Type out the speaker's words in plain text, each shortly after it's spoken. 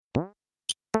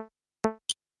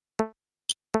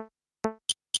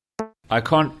I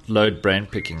can't load brain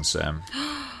picking, Sam.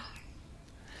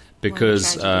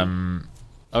 Because,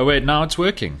 oh wait, now it's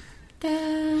working.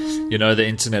 You know, the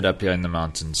internet up here in the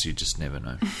mountains, you just never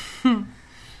know.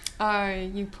 Oh,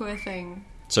 you poor thing.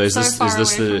 So is this have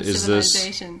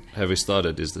we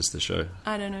started? Is this the show?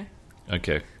 I don't know.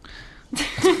 Okay.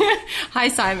 Hi,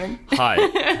 Simon. Hi.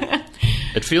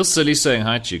 It feels silly saying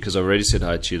hi to you because I've already said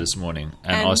hi to you this morning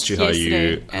and asked you how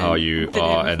you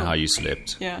are and how you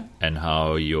slept. Yeah. And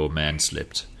how your man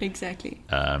slept. Exactly.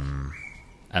 And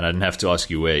I didn't have to ask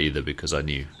you where either because I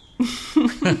knew.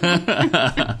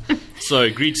 So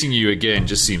greeting you again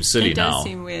just seems silly now. It does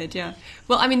seem weird, yeah.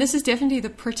 Well, I mean, this is definitely the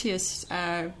prettiest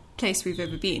place we've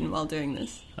ever been while doing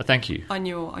this. Thank you. On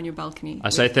your balcony. I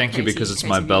say thank you because it's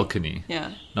my balcony.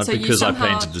 Yeah. Not so because I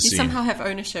painted the scene. You somehow have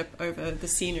ownership over the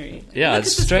scenery. Yeah,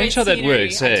 it's strange how that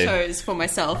works. I chose for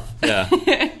myself. Yeah.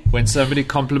 When somebody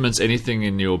compliments anything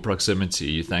in your proximity,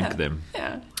 you thank them.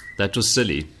 Yeah. That was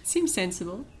silly. Seems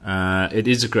sensible. It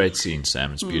is a great scene,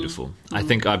 Sam. It's beautiful. I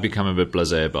think I've become a bit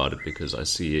blasé about it because I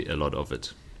see a lot of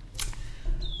it.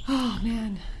 Oh,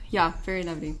 man. Yeah, very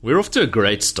lovely. We're off to a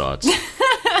great start.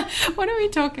 What are we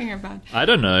talking about? I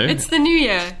don't know. It's the new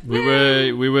year.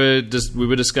 We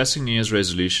were discussing New Year's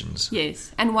resolutions.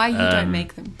 Yes, and why you don't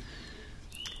make them.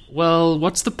 Well,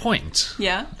 what's the point?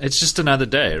 Yeah. It's just another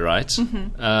day, right?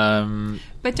 Mm-hmm.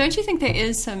 But don't you think there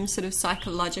is some sort of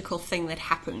psychological thing that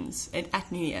happens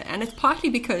at New Year? And it's partly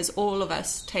because all of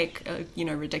us take a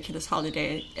ridiculous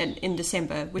holiday in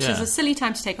December, which is a silly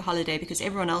time to take a holiday because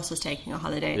everyone else is taking a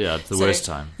holiday. Yeah, it's the worst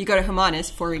time. You go to Hermanus,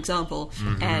 for example,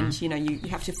 and you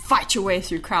have to fight your way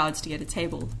through crowds to get a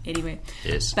table. Anyway.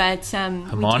 Yes. But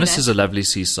Hermanus is a lovely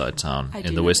seaside town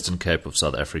in the Western Cape of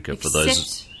South Africa, for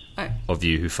those of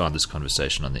you who found this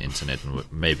conversation on the internet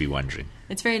and may be wondering.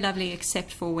 It's very lovely,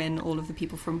 except for when all of the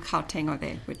people from Gauteng are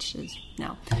there, which is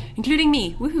now, including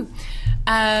me. Woohoo!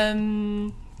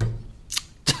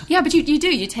 Yeah, but you do.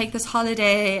 You take this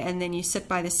holiday and then you sit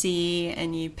by the sea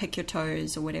and you pick your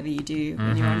toes or whatever you do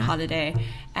when you're on holiday,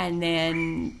 and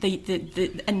then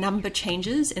a number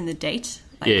changes in the date.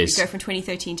 Like you go from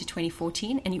 2013 to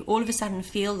 2014, and you all of a sudden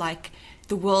feel like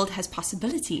the world has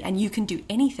possibility and you can do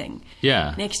anything.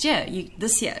 Yeah. Next year,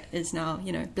 this year is now,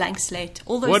 blank slate.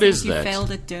 All those things you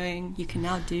failed at doing, you can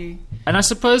now do. And I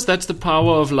suppose that's the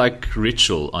power of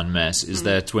ritual en masse, is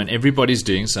that when everybody's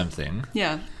doing something,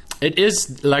 it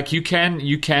is like you can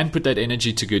put that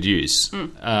energy to good use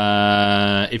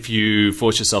if you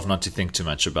force yourself not to think too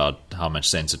much about how much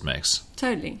sense it makes.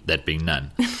 Totally. That being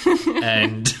none.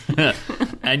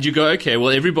 And you go, okay, well,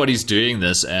 everybody's doing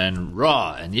this, and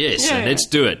let's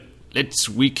do it.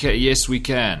 We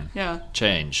can. Yeah.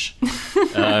 Change.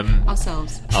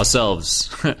 Ourselves.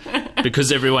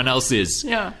 Because everyone else is.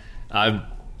 Yeah. I'm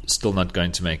still not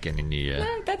going to make any New Year.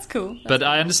 No, that's cool. But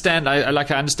I understand. I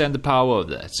understand the power of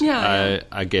that. Yeah.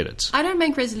 I get it. I don't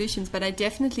make resolutions, but I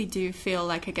definitely do feel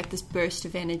like I get this burst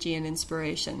of energy and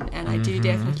inspiration, and I do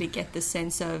definitely get this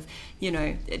sense of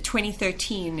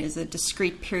 2013 is a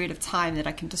discrete period of time that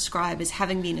I can describe as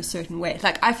having been a certain way.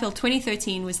 Like I feel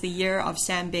 2013 was the year of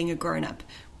Sam being a grown-up.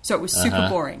 So it was super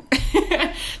boring.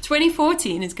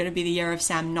 2014 is going to be the year of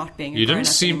Sam not being a grown-up. You didn't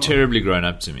seem terribly grown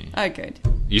up to me. Oh, good.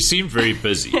 You seem very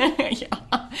busy. Yeah.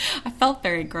 I felt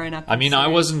very grown up. I mean, I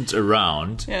wasn't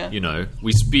around. Yeah.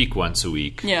 We speak once a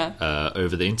week Yeah.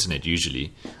 Over the internet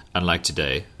usually, unlike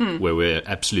today, where we're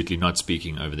absolutely not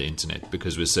speaking over the internet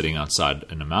because we're sitting outside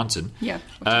in a mountain. Yeah.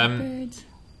 Birds.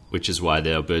 Which is why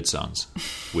there are bird sounds,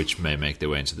 which may make their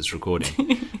way into this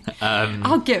recording.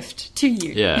 Our gift to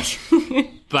you. Yeah.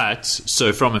 But,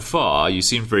 so from afar, you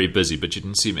seemed very busy, but you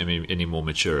didn't seem any more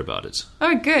mature about it.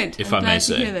 Oh, good. If I'm I may glad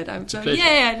say. to hear that. I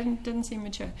didn't seem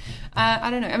mature.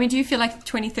 I don't know. I mean, do you feel like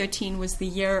 2013 was the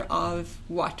year of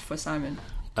what for Simon?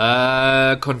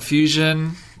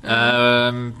 Confusion.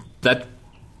 That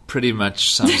pretty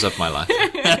much sums up my life.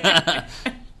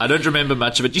 I don't remember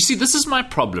much of it. You see, this is my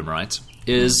problem, right?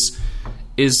 Is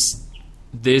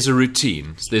there's a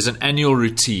routine. There's an annual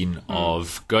routine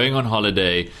of going on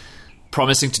holiday,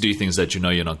 promising to do things that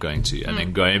you're not going to, and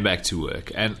then going back to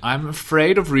work. And I'm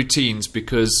afraid of routines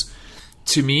because,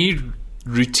 to me,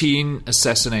 routine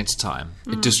assassinates time.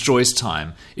 It destroys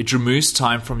time. It removes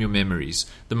time from your memories.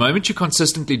 The moment you're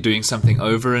consistently doing something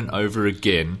over and over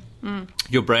again,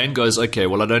 your brain goes, okay,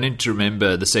 well, I don't need to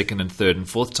remember the second and third and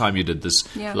fourth time you did this.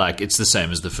 Yeah. Like, it's the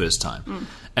same as the first time.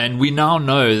 And we now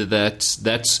know that's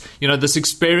this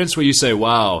experience where you say,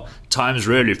 wow, time's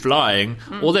really flying.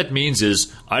 All that means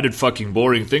is I did fucking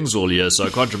boring things all year, so I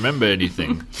can't remember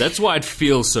anything. That's why it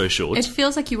feels so short. It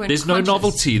feels like you weren't There's conscious. no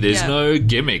novelty. There's no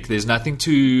gimmick. There's nothing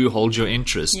to hold your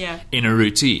interest Yeah. in a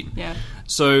routine. Yeah.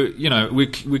 So,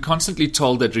 we're constantly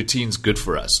told that routine's good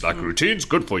for us. Like, routine's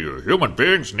good for you. Human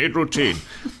beings need routine.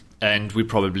 And we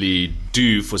probably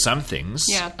do for some things,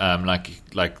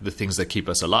 like the things that keep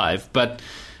us alive. But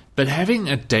having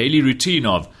a daily routine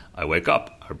of, I wake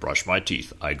up, I brush my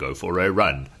teeth, I go for a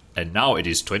run, and now it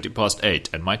is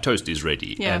 8:20 and my toast is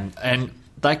ready. Yeah. And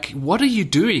like, what are you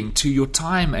doing to your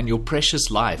time and your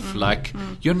precious life?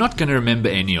 You're not going to remember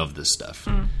any of this stuff.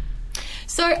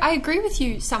 So I agree with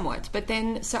you somewhat, but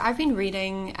then, so I've been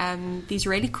reading these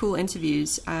really cool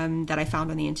interviews that I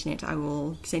found on the internet. I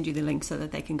will send you the link so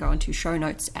that they can go onto show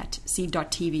notes at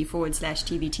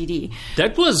seed.tv/TVTD.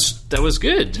 That was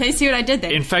good. Can you see what I did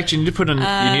there? In fact, you need to put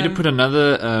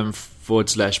another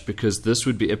 / because this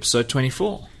would be episode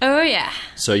 24. Oh, yeah.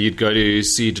 So you'd go to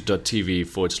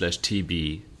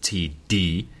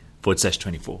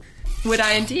seed.tv/TBTD/24. Would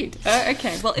I indeed? Oh,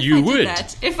 okay. Well,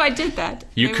 if I did that,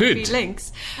 you there could. would be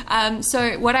links.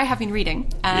 So what I have been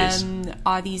reading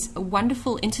are these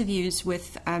wonderful interviews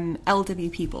with elderly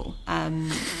people,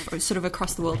 sort of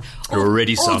across the world. It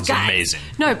already sounds amazing.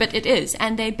 No, but it is,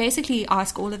 and they basically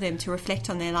ask all of them to reflect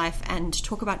on their life and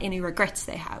talk about any regrets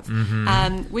they have,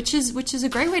 which is a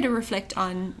great way to reflect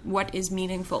on what is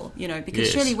meaningful.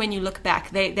 Because surely when you look back,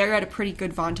 they're at a pretty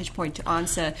good vantage point to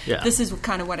answer. Yeah. This is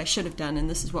kind of what I should have done, and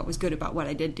this is what was good about what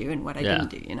I did do and what I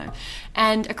didn't do,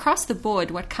 And across the board,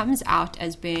 what comes out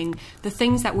as being the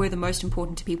things that were the most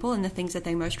important to people and the things that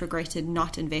they most regretted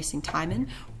not investing time in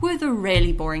were the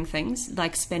really boring things,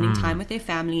 like spending time with their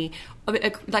family.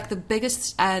 Like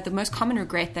the most common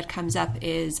regret that comes up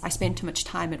is I spent too much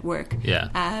time at work. Yeah.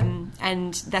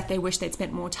 And that they wish they'd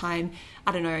spent more time,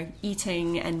 I don't know,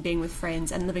 eating and being with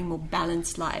friends and living more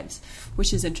balanced lives,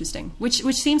 which is interesting. Which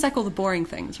seems like all the boring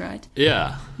things, right?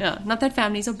 Yeah. Yeah. Not that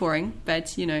families are boring,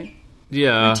 but,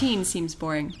 routine seems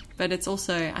boring. But it's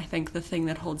also, I think, the thing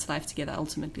that holds life together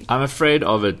ultimately. I'm afraid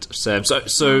of it, Sam.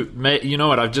 So you know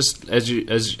what? I've just, as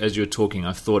you're talking,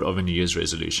 I've thought of a New Year's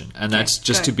resolution, and that's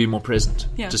just to be more present,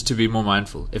 just to be more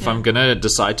mindful. If I'm gonna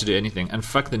decide to do anything, and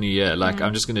fuck the New Year,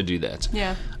 I'm just gonna do that.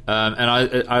 Yeah.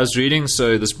 And I was reading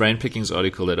this Brain Pickings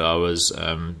article that I was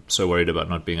so worried about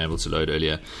not being able to load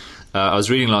earlier. I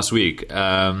was reading last week.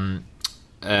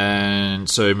 And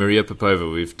so Maria Popova,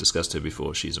 we've discussed her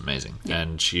before. She's amazing. Yeah.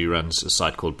 And she runs a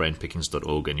site called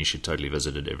brainpickings.org, and you should totally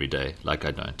visit it every day. Like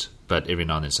I don't. But every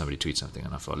now and then somebody tweets something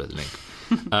and I follow the link.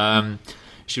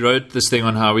 She wrote this thing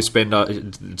on how we spend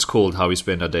it's called How We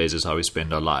Spend Our Days is How We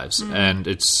Spend Our Lives. And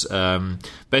it's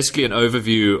basically an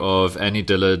overview of Annie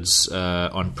Dillard's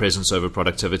on presence over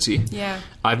productivity. Yeah.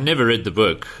 I've never read the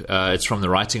book. It's from The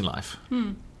Writing Life.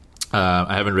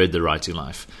 I haven't read The Writing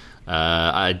Life.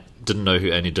 I didn't know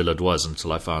who Annie Dillard was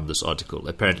until I found this article.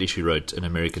 Apparently she wrote An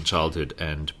American Childhood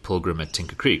and Pilgrim at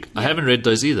Tinker Creek. Yeah. I haven't read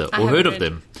those either, or heard of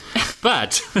them.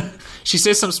 But she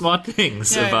says some smart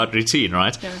things about routine,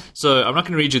 right? Yeah. So I'm not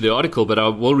going to read you the article, but I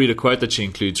will read a quote that she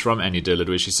includes from Annie Dillard,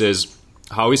 where she says,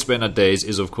 how we spend our days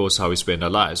is, of course, how we spend our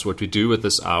lives. What we do with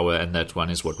this hour and that one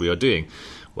is what we are doing.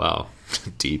 Wow,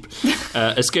 deep.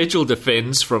 A schedule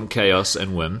defends from chaos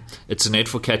and whim. It's a net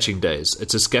for catching days.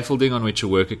 It's a scaffolding on which a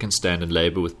worker can stand and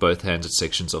labor with both hands at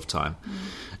sections of time.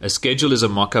 A schedule is a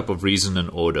mock-up of reason and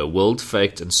order, willed,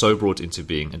 faked, and so brought into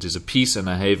being. It is a peace and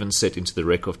a haven set into the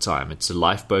wreck of time. It's a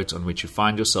lifeboat on which you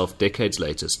find yourself decades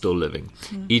later still living.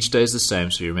 Each day is the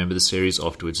same, so you remember the series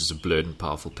afterwards as a blurred and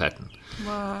powerful pattern.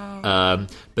 Wow.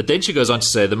 But then she goes on to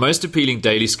say, the most appealing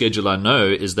daily schedule I know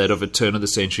is that of a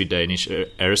turn-of-the-century Danish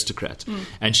aristocrat.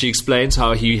 And she explains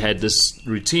how he had this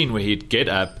routine where he'd get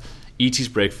up, eat his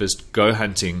breakfast, go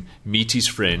hunting, meet his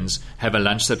friends, have a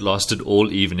lunch that lasted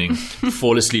all evening,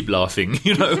 fall asleep laughing,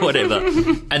 whatever.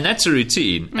 And that's a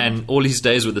routine, and all his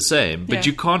days were the same. But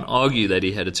you can't argue that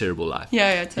he had a terrible life.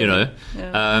 Yeah, totally.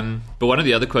 But one of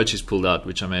the other quotes she's pulled out,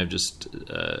 which I may have just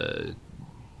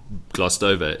glossed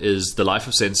over, is the life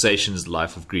of sensation is the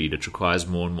life of greed. It requires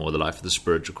more and more. The life of the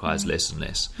spirit requires less and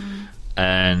less.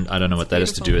 And I don't know what that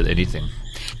has to do with anything.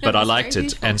 But I liked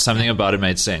it, and something about it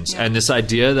made sense. And this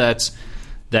idea that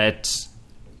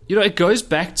it goes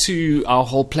back to our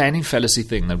whole planning fallacy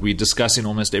thing that we discuss in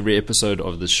almost every episode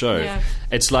of the show. Yeah.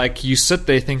 It's like you sit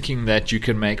there thinking that you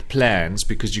can make plans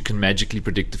because you can magically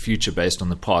predict the future based on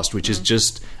the past, which is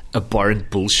just abhorrent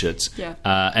bullshit. Yeah.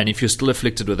 And if you're still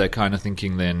afflicted with that kind of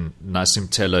thinking, then Nassim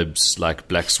Taleb's like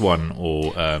Black Swan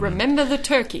or Remember the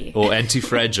Turkey or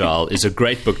Anti-Fragile is a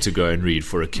great book to go and read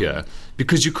for a cure.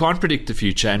 because you can't predict the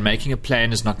future, and making a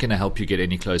plan is not going to help you get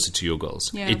any closer to your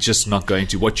goals. Yeah. It's just not going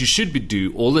to. What you should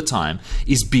do all the time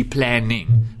is be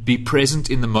planning, be present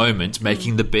in the moment,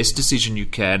 making the best decision you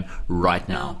can right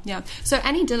now. Yeah. So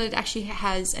Annie Dillard actually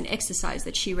has an exercise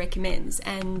that she recommends,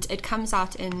 and it comes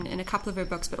out in a couple of her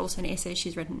books, but also an essay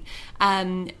she's written,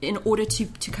 in order to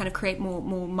kind of create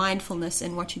more mindfulness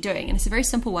in what you're doing. And it's a very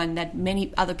simple one that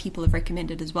many other people have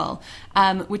recommended as well,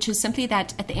 which is simply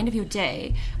that at the end of your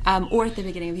day, or at the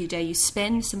beginning of your day, you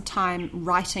spend some time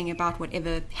writing about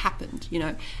whatever happened,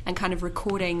 and kind of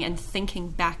recording and thinking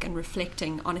back and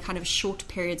reflecting on a kind of short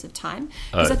periods of time.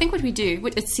 Because I think what we do,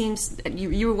 it seems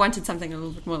you wanted something a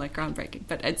little bit more like groundbreaking,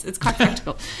 but it's quite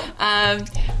practical. But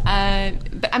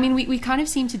I mean, we kind of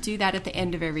seem to do that at the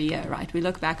end of every year, right? We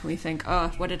look back and we think,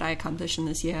 oh, what did I accomplish in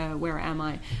this year? Where am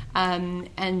I?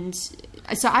 And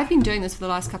so I've been doing this for the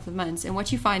last couple of months, and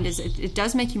what you find is it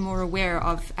does make you more aware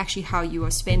of actually how you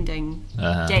are spending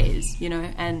days,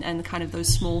 and kind of those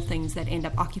small things that end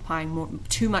up occupying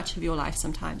too much of your life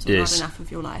sometimes, or not enough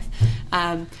of your life.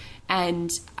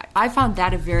 And I found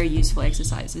that a very useful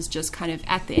exercise, is just kind of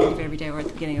at the end of every day or at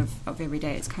the beginning of every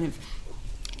day, it's kind of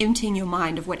emptying your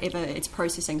mind of whatever it's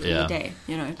processing from the day,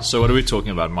 So what are we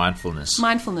talking about? Mindfulness.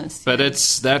 But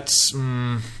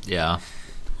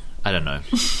I don't know.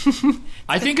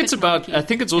 I think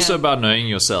it's also about knowing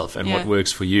yourself and what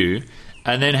works for you,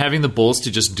 and then having the balls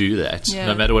to just do that,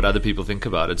 no matter what other people think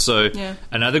about it. So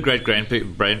another great brain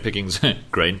pickings,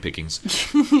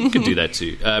 you could do that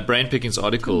too. Brain pickings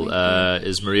article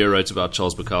is Maria wrote about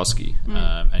Charles Bukowski,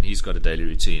 and he's got a daily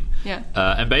routine.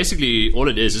 And basically all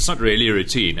it is, it's not really a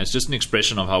routine. It's just an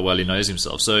expression of how well he knows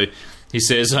himself. So he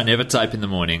says, I never type in the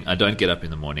morning. I don't get up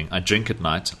in the morning. I drink at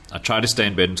night. I try to stay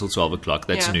in bed until 12 o'clock.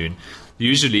 That's noon.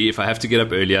 Usually, if I have to get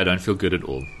up early, I don't feel good at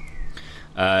all.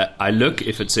 I look,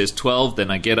 if it says 12,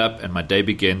 then I get up and my day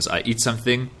begins. I eat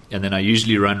something, and then I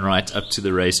usually run right up to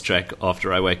the racetrack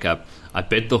after I wake up. I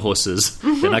bet the horses.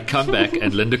 Then I come back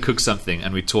and Linda cooks something,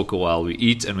 and we talk a while. We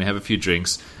eat and we have a few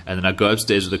drinks, and then I go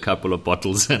upstairs with a couple of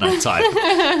bottles and I type,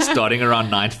 starting around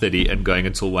 9:30 and going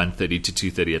until 1:30 to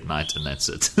 2:30 at night, and that's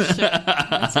it. Sure.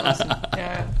 That's awesome.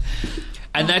 Yeah.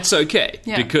 And that's okay,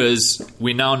 because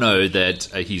we now know that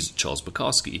he's Charles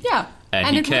Bukowski. Yeah.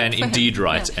 And he can indeed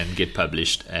write and get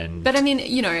published. But I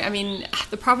mean,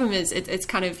 the problem is it's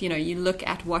kind of, you look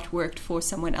at what worked for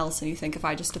someone else and you think, if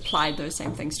I just applied those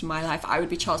same things to my life, I would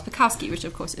be Charles Bukowski, which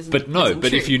of course isn't. But isn't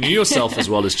true. If you knew yourself as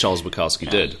well as Charles Bukowski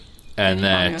did, and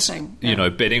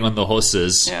that, betting on the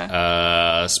horses,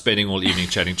 spending all evening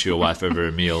chatting to your wife over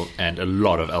a meal and a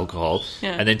lot of alcohol,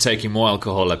 and then taking more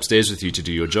alcohol upstairs with you to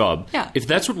do your job. If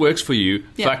that's what works for you,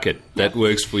 fuck it. That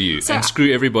works for you. So, and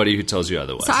screw everybody who tells you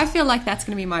otherwise. So I feel like that's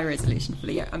going to be my resolution for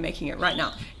the year. I'm making it right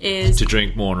now. Is to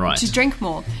drink more and write. To drink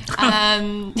more.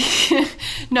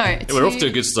 No. We're off to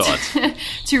a good start.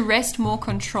 To wrest more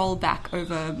control back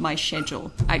over my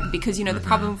schedule. Because, the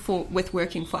problem with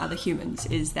working for other humans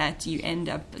is that you end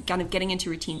up kind of getting into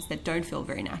routines that don't feel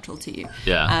very natural to you.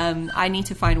 I need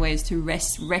to find ways to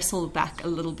wrestle back a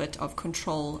little bit of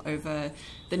control over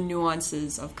the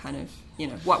nuances of kind of,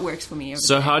 what works for me.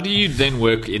 So how do you then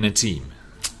work in a team?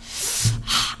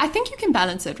 I think you can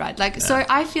balance it, right? So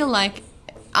I feel like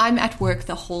I'm at work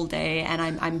the whole day and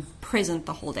I'm present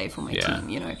the whole day for my team,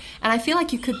 And I feel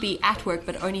like you could be at work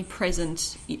but only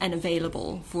present and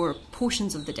available for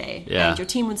portions of the day. And your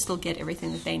team would still get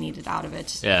everything that they needed out of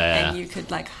it. And you could,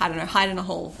 hide in a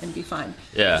hole and be fine.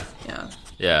 Yeah.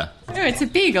 Oh, it's a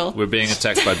beagle. We're being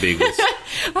attacked by beagles.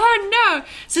 Oh, no.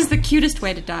 This is the cutest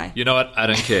way to die. You know what? I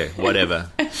don't care. Whatever.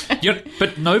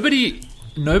 But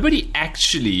nobody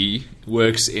actually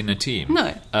works in a team.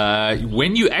 No.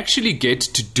 When you actually get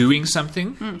to doing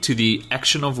something, to the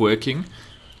action of working,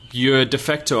 you're de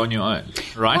facto on your own,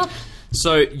 right? Well,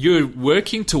 so you're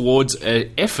working towards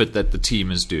an effort that the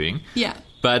team is doing. Yeah.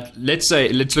 But let's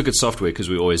look at software, because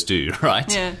we always do,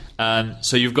 right? Yeah.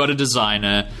 So you've got a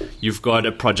designer, you've got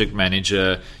a project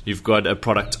manager, you've got a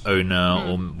product owner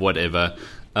or whatever,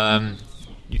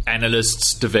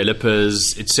 analysts,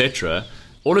 developers, etc.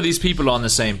 All of these people are on the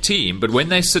same team, but when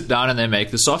they sit down and they make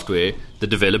the software, the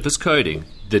developer's coding,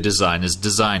 the designer's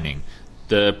designing,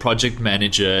 the project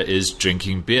manager is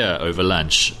drinking beer over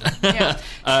lunch,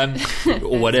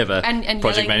 or whatever. And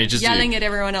project managers yelling at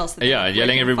everyone else.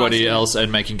 Yelling at everybody else and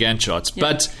making Gantt charts. Yeah.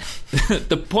 But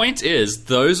the point is,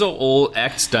 those are all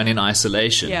acts done in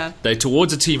isolation. Yeah. They're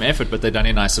towards a team effort, but they're done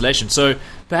in isolation. So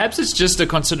perhaps it's just a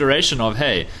consideration of,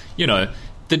 hey,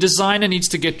 the designer needs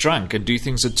to get drunk and do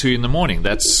things at 2 a.m.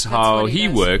 That's how he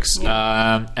works.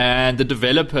 Yeah. And the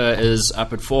developer is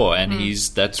up at 4, and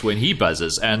that's when he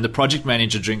buzzes. And the project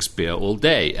manager drinks beer all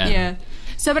day. And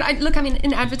So, but I mean,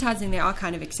 in advertising, there are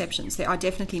kind of exceptions. There are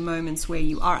definitely moments where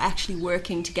you are actually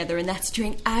working together, and that's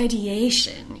during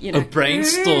ideation,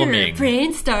 brainstorming.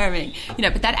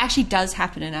 But that actually does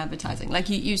happen in advertising. Like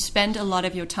you spend a lot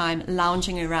of your time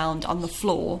lounging around on the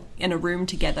floor in a room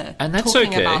together, and that's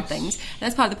talking okay. about things. And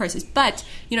that's part of the process. But,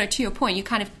 to your point, you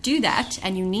kind of do that,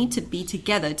 and you need to be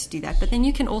together to do that. But then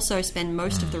you can also spend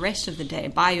most of the rest of the day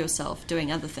by yourself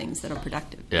doing other things that are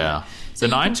productive. Yeah. So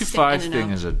the 9 to 5 thing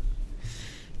is a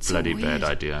bloody bad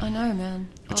idea. I know, man.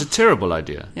 It's a terrible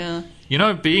idea. Yeah.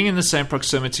 Being in the same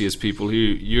proximity as people who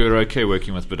you're okay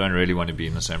working with but don't really want to be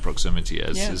in the same proximity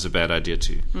as is a bad idea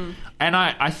too. And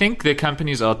I think there are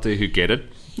companies out there who get it.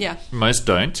 Yeah. Most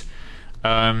don't.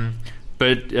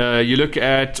 But you look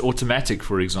at Automatic,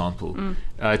 for example.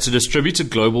 It's a distributed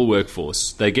global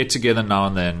workforce. They get together now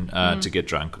and then to get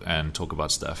drunk and talk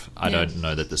about stuff. I don't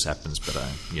know that this happens, but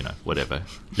whatever.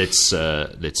 Let's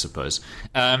suppose.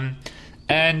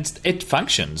 And it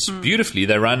functions beautifully.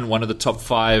 They run one of the top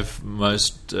 5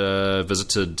 most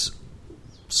visited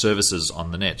services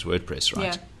on the net, WordPress,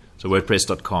 right? Yeah. So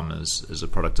WordPress.com is a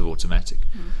product of Automatic.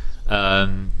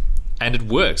 And it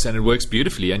works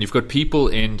beautifully. And you've got people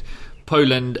in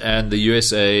Poland and the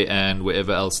USA and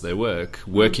wherever else they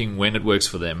working when it works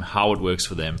for them, how it works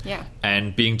for them,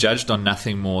 and being judged on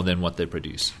nothing more than what they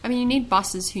produce. I mean, you need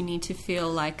bosses who need to feel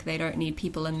like they don't need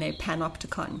people in their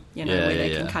panopticon, where they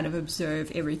can kind of observe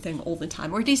everything all the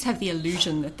time, or at least have the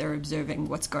illusion that they're observing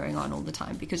what's going on all the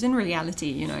time. Because in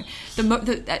reality,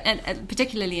 and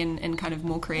particularly in kind of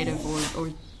more creative or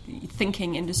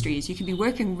thinking industries, you can be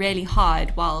working really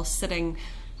hard while sitting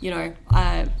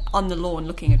on the lawn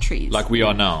looking at trees. Like we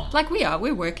are now.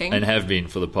 We're working. And have been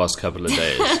for the past couple of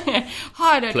days.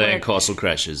 Hard at playing work. Castle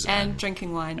Crashers. And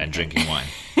drinking wine.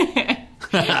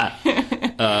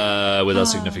 With our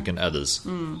significant others.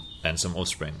 And some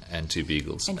offspring. And 2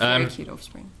 beagles. And very cute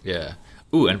offspring. Yeah.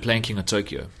 Ooh, and playing King of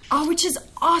Tokyo. Oh, which is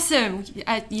awesome.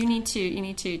 You need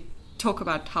to talk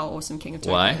about how awesome King of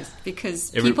Tokyo is,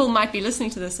 because people might be listening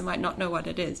to this and might not know what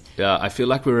it is. Yeah, I feel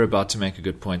like we were about to make a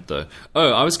good point, though.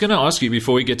 Oh, I was going to ask you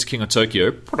before we get to King of Tokyo,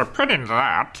 put a pin in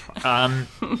that.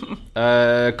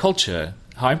 Culture.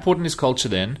 How important is culture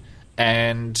then?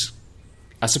 And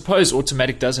I suppose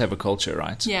Automatic does have a culture,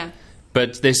 right? Yeah.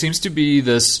 But there seems to be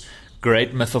this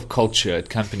great myth of culture at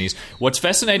companies. What's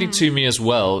fascinating to me as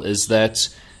well is that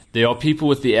there are people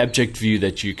with the abject view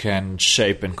that you can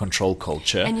shape and control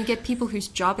culture. And you get people whose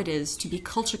job it is to be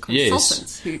culture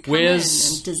consultants who come in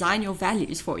and design your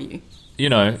values for you.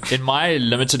 In my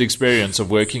limited experience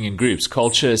of working in groups,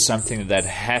 culture is something that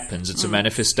happens. It's a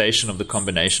manifestation of the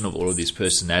combination of all of these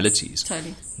personalities.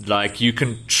 Totally. Like you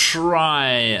can try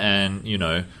and,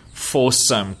 force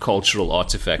some cultural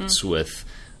artifacts with,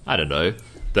 I don't know,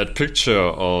 that picture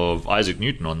of Isaac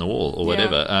Newton on the wall or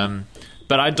whatever. Yeah.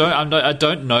 But I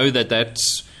don't know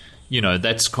that's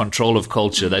that's control of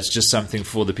culture. That's just something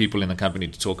for the people in the company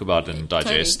to talk about and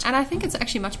digest. Totally. And I think it's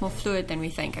actually much more fluid than we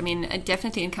think. I mean,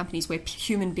 definitely in companies where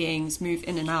human beings move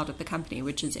in and out of the company,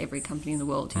 which is every company in the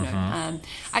world.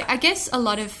 I guess a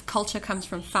lot of culture comes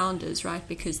from founders, right?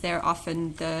 Because they're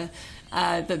often the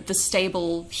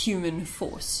stable human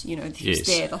force, who's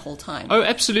there the whole time. Oh,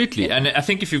 absolutely. Yeah. And I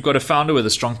think if you've got a founder with a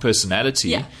strong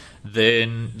personality,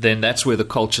 then that's where the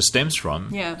culture stems from.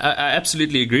 Yeah. I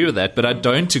absolutely agree with that, but I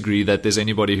don't agree that there's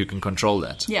anybody who can control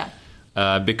that. Yeah.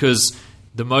 Because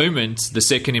the moment the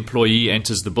second employee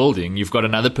enters the building, you've got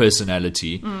another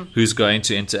personality who's going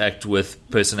to interact with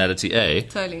personality A.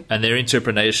 Totally. And their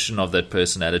interpretation of that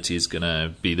personality is going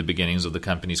to be the beginnings of the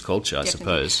company's culture, I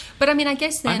suppose. But I mean, I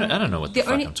guess then... I don't know what the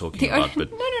fuck I'm talking about.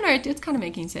 But No, it's kind of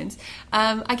making sense.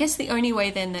 I guess the only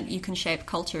way then that you can shape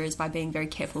culture is by being very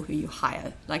careful who you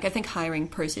hire. Like, I think hiring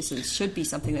processes should be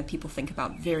something that people think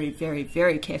about very, very,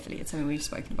 very carefully. It's something we've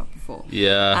spoken about before.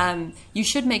 Yeah. You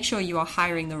should make sure you are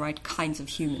hiring the right kinds of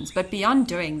humans. But beyond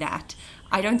doing that,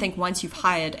 I don't think once you've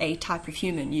hired a type of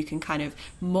human, you can kind of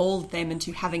mold them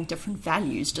into having different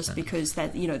values just because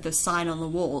that, the sign on the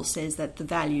wall says that the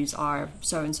values are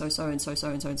so and so, so and so, so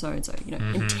and so and so and so,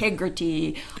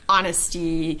 integrity,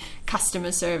 honesty,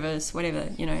 customer service, whatever,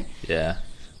 Yeah.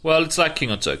 Well, it's like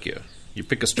King of Tokyo. You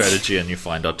pick a strategy and you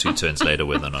find out 2 turns later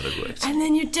whether or not it works. And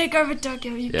then you take over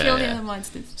Tokyo, you kill the other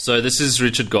monsters. So this is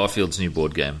Richard Garfield's new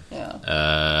board game.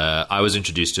 Yeah. I was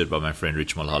introduced to it by my friend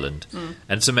Rich Mulholland. And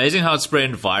it's amazing how it's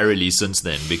spread virally since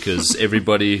then, because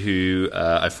everybody who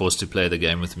I forced to play the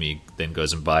game with me then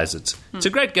goes and buys it. It's a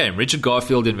great game. Richard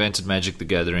Garfield invented Magic the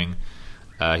Gathering.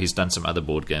 He's done some other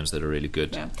board games that are really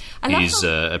good. Yeah. He's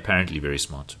apparently very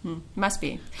smart. Must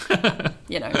be.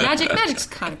 Magic's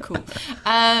kind of cool.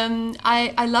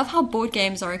 I love how board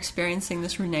games are experiencing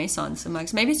this renaissance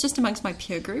maybe it's just amongst my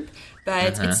peer group,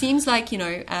 but it seems like,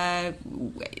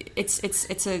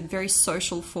 it's a very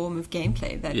social form of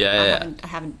gameplay that I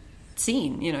haven't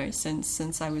seen,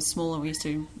 since I was small and we used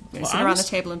to sit around the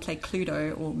table and play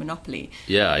Cluedo or Monopoly.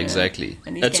 Yeah, exactly.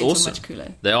 And these That's games awesome. are much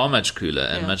cooler. They are much cooler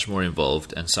and much more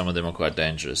involved, and some of them are quite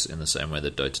dangerous in the same way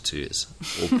that Dota 2 is,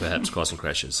 or perhaps Castle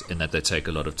Crashers, in that they take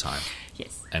a lot of time.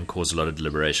 Yes. And cause a lot of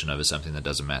deliberation over something that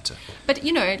doesn't matter. But,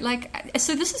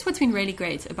 so this is what's been really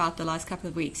great about the last couple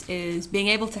of weeks is being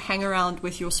able to hang around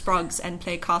with your sprogs and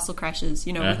play Castle Crashers,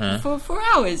 for 4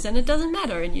 hours, and it doesn't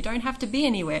matter, and you don't have to be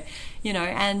anywhere,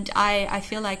 and I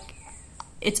feel like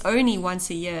it's only once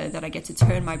a year that I get to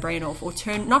turn my brain off, or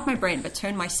turn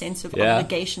my sense of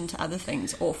obligation to other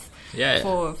things off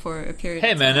for a period of time.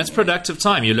 Hey man, that's productive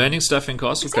time. You're learning stuff in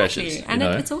Castle Crashers. And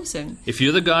it's awesome. If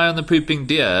you're the guy on the pooping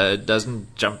deer, it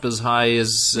doesn't jump as high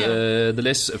as the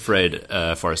less afraid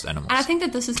forest animals. And I think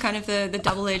that this is kind of the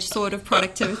double-edged sword of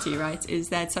productivity, right? Is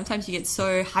that sometimes you get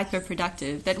so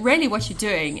hyper-productive that really what you're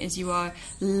doing is you are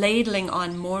ladling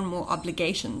on more and more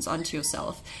obligations onto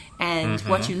yourself. And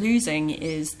what you're losing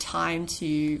is time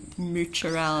to mooch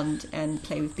around and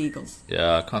play with beagles.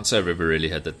 Yeah, I can't say I've ever really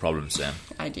had that problem, Sam.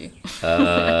 I do.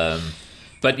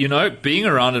 But, being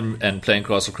around and playing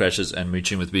Castle Crashers and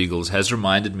mooching with beagles has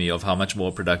reminded me of how much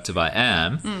more productive I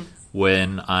am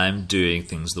when I'm doing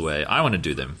things the way I want to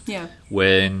do them. Yeah.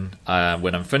 When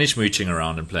I'm finished mooching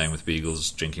around and playing with beagles,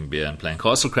 drinking beer and playing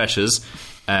Castle Crashers,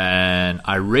 and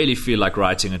I really feel like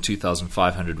writing a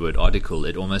 2,500-word article,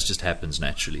 it almost just happens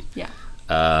naturally. Yeah.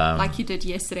 Like you did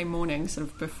yesterday morning, sort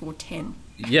of before 10.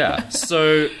 Yeah.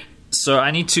 So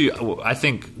I need to, I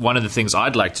think one of the things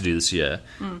I'd like to do this year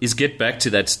is get back to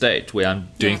that state where I'm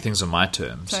doing things on my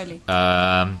terms. Totally.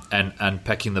 And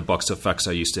unpacking the box of fucks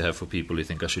I used to have for people who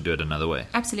think I should do it another way.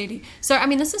 Absolutely. So,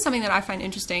 this is something that I find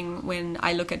interesting when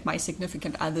I look at my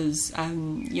significant other's,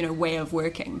 way of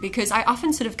working. Because I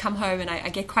often sort of come home and I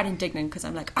get quite indignant because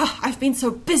I'm like, I've been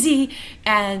so busy.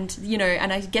 And,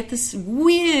 and I get this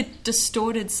weird,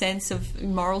 distorted sense of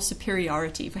moral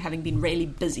superiority for having been really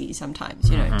busy sometimes,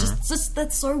 just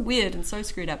that's so weird and so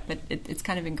screwed up, but it's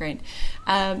kind of ingrained.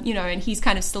 And he's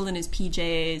kind of still in his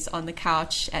PJs on the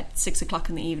couch at 6 o'clock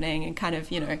in the evening and kind of,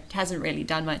 hasn't really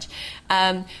done much.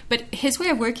 But his way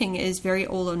of working is very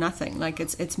all or nothing. Like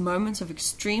it's moments of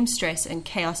extreme stress and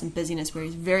chaos and busyness where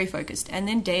he's very focused, and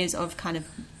then days of kind of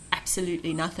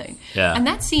absolutely nothing. Yeah. And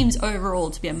that seems overall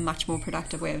to be a much more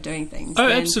productive way of doing things. Oh,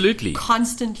 absolutely.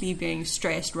 Constantly being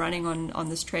stressed, running on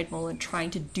this treadmill and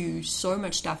trying to do so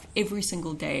much stuff every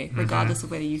single day, regardless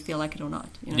of whether you feel like it or not.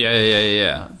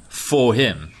 Yeah. For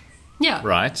him. Yeah.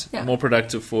 Right? Yeah. More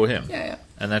productive for him. Yeah.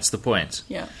 And that's the point.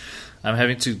 Yeah. I'm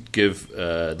having to give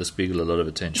this beagle a lot of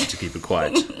attention to keep it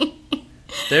quiet.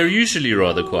 They're usually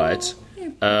rather quiet.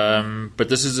 But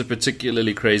this is a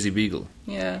particularly crazy beagle.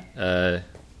 Yeah.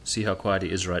 See how quiet he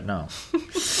is right now.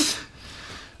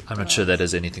 I'm not sure that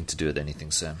has anything to do with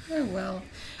anything, Sam. Oh, well.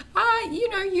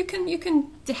 You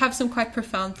can have some quite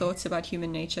profound thoughts about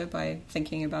human nature by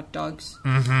thinking about dogs.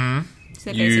 Mm-hmm.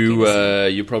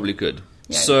 You probably could.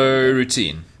 Yeah,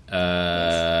 routine.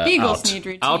 Beagles need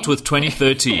routine. Out with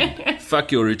 2013.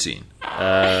 Fuck your routine.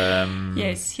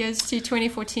 Yes, here's to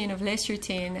 2014 of less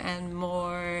routine and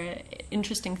more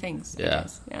interesting things. Yeah.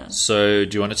 So,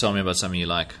 do you want to tell me about something you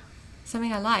like?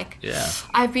 Something I like. Yeah.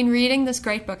 I've been reading this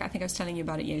great book, I think I was telling you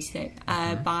about it yesterday,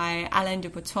 by Alain de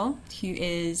Botton, who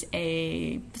is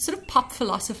a sort of pop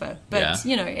philosopher, but,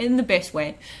 in the best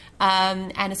way.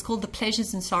 And it's called The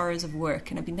Pleasures and Sorrows of Work.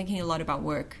 And I've been thinking a lot about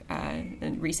work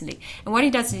recently. And what he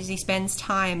does is he spends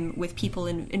time with people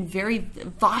in very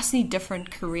vastly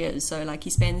different careers. So, like, he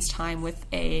spends time with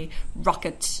a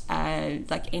rocket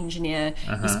engineer.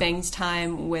 He spends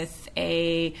time with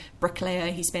a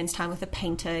bricklayer. He spends time with a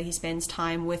painter. He spends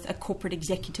time with a corporate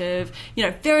executive.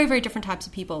 Very, very different types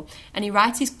of people. And he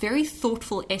writes these very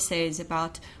thoughtful essays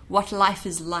about what life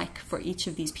is like for each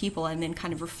of these people, and then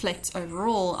kind of reflects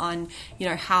overall on,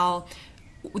 how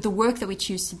the work that we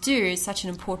choose to do is such an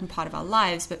important part of our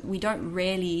lives, but we don't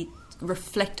really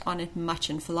reflect on it much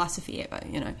in philosophy ever,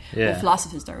 Yeah. Or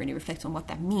philosophers don't really reflect on what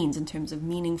that means in terms of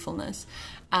meaningfulness.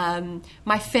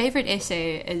 My favorite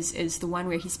essay is the one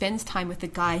where he spends time with the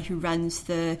guy who runs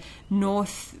the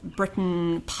North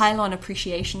Britain Pylon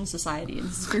Appreciation Society. And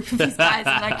this group of these guys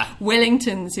are like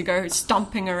Wellingtons who go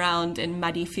stomping around in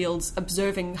muddy fields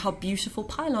observing how beautiful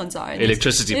pylons are. And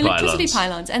Electricity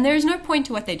pylons. And there is no point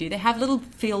to what they do. They have little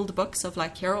field books of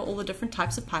like, here are all the different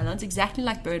types of pylons, exactly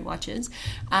like bird watchers.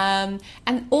 And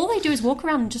all they do is walk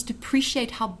around and just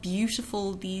appreciate how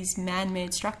beautiful these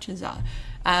man-made structures are.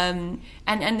 And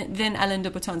then Alain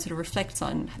de Botton sort of reflects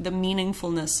on the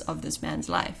meaningfulness of this man's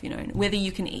life, and whether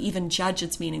you can even judge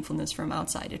its meaningfulness from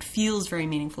outside. It feels very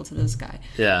meaningful to this guy.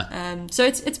 Yeah. So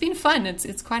it's been fun.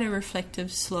 It's quite a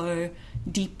reflective, slow,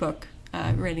 deep book.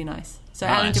 Really nice. So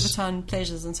Nice. Alain de Botton,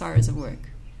 Pleasures and Sorrows of Work.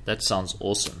 That sounds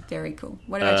awesome. Very cool.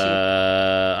 What about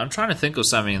you? I'm trying to think of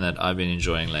something that I've been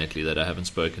enjoying lately that I haven't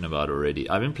spoken about already.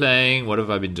 I've been playing. What have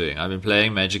I been doing? I've been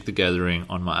playing Magic the Gathering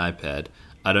on my iPad.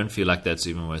 I don't feel like that's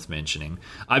even worth mentioning.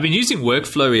 I've been using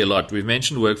Workflowy a lot. We've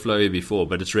mentioned Workflowy before,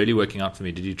 but it's really working out for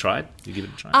me. Did you try it? Did you give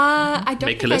it a try? I don't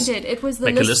Make a think I list? did. It was the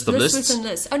Make a list list of list lists? within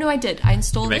lists. Oh no, I did. I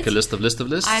installed Make it. a list of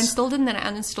lists? I installed it and then I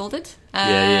uninstalled it.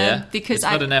 Yeah. Because it's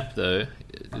not an app though.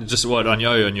 Just what on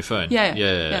your phone?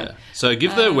 Yeah. So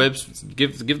give the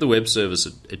web service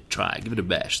a try. Give it a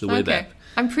bash. The web okay. app.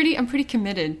 I'm pretty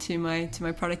committed to my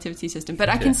productivity system, but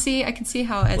I can see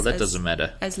how as Well, that doesn't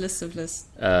matter. as lists of lists.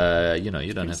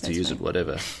 You don't have to use it,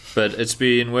 whatever. But it's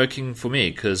been working for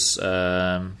me because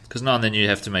now and then you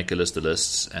have to make a list of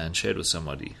lists and share it with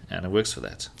somebody, and it works for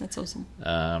that. That's awesome.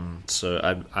 So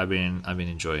I've been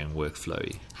enjoying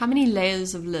Workflowy. How many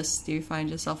layers of lists do you find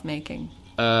yourself making?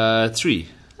 3.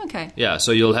 Okay. Yeah,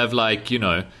 so you'll have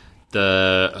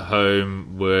the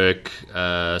home, work,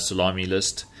 salami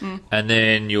list, and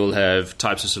then you'll have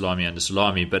types of salami under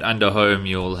salami, but under home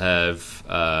you'll have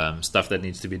stuff that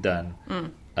needs to be done,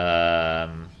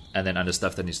 and then under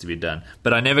stuff that needs to be done.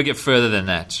 But I never get further than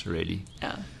that, really.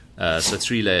 Yeah. So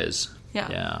 3 layers.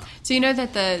 Yeah. So you know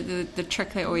that the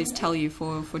trick they always tell you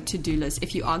for to-do lists,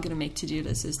 if you are going to make to-do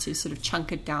lists, is to sort of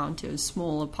chunk it down to as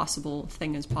small a possible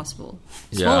thing as possible.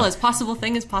 Small as possible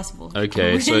thing as possible.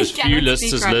 Okay, so as few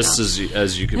lists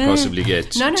as you could possibly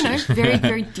get. No. Very,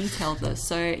 very detailed lists.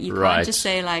 So you can't just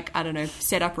say like, I don't know,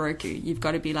 set up Roku. You've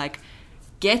got to be like,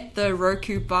 get the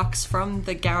Roku box from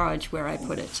the garage where I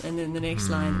put it, and then the next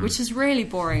line, which is really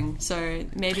boring. So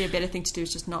maybe a better thing to do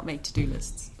is just not make to-do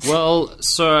lists. Well,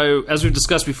 so as we've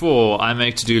discussed before, I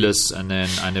make to-do lists and then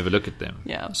I never look at them.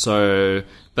 Yeah. So,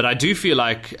 but I do feel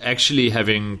like actually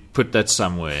having put that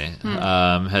somewhere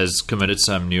has committed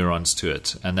some neurons to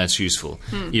it, and that's useful,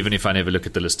 even if I never look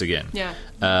at the list again. Yeah.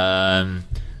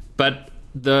 But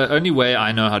the only way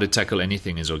I know how to tackle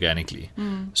anything is organically.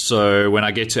 So when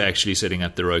I get to actually setting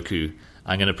up the Roku,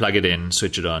 I'm going to plug it in,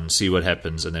 switch it on, see what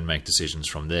happens, and then make decisions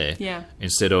from there. Yeah.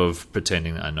 Instead of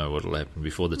pretending I know what will happen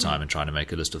before the time and trying to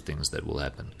make a list of things that will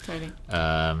happen. Totally.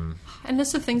 Um, And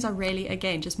lists of things are really,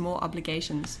 again, just more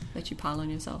obligations that you pile on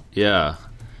yourself. yeah.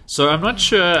 So I'm not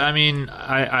sure. I mean,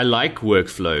 I like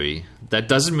Workflowy. That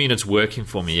doesn't mean it's working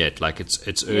for me yet. Like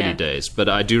it's early days. But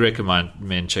I do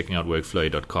recommend checking out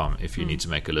workflowy.com if you need to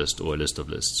make a list or a list of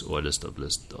lists or a list of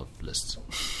lists.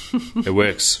 It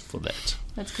works for that.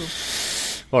 That's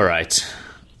cool. All right.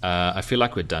 I feel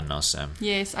like we're done now, Sam.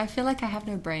 Yes, I feel like I have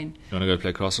no brain. You want to go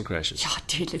play Castle Crashers? Yeah,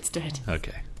 dude, let's do it.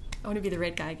 Okay. I want to be the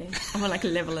red guy again. I'm on like a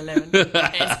level 11.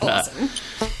 It's awesome.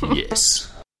 Yes.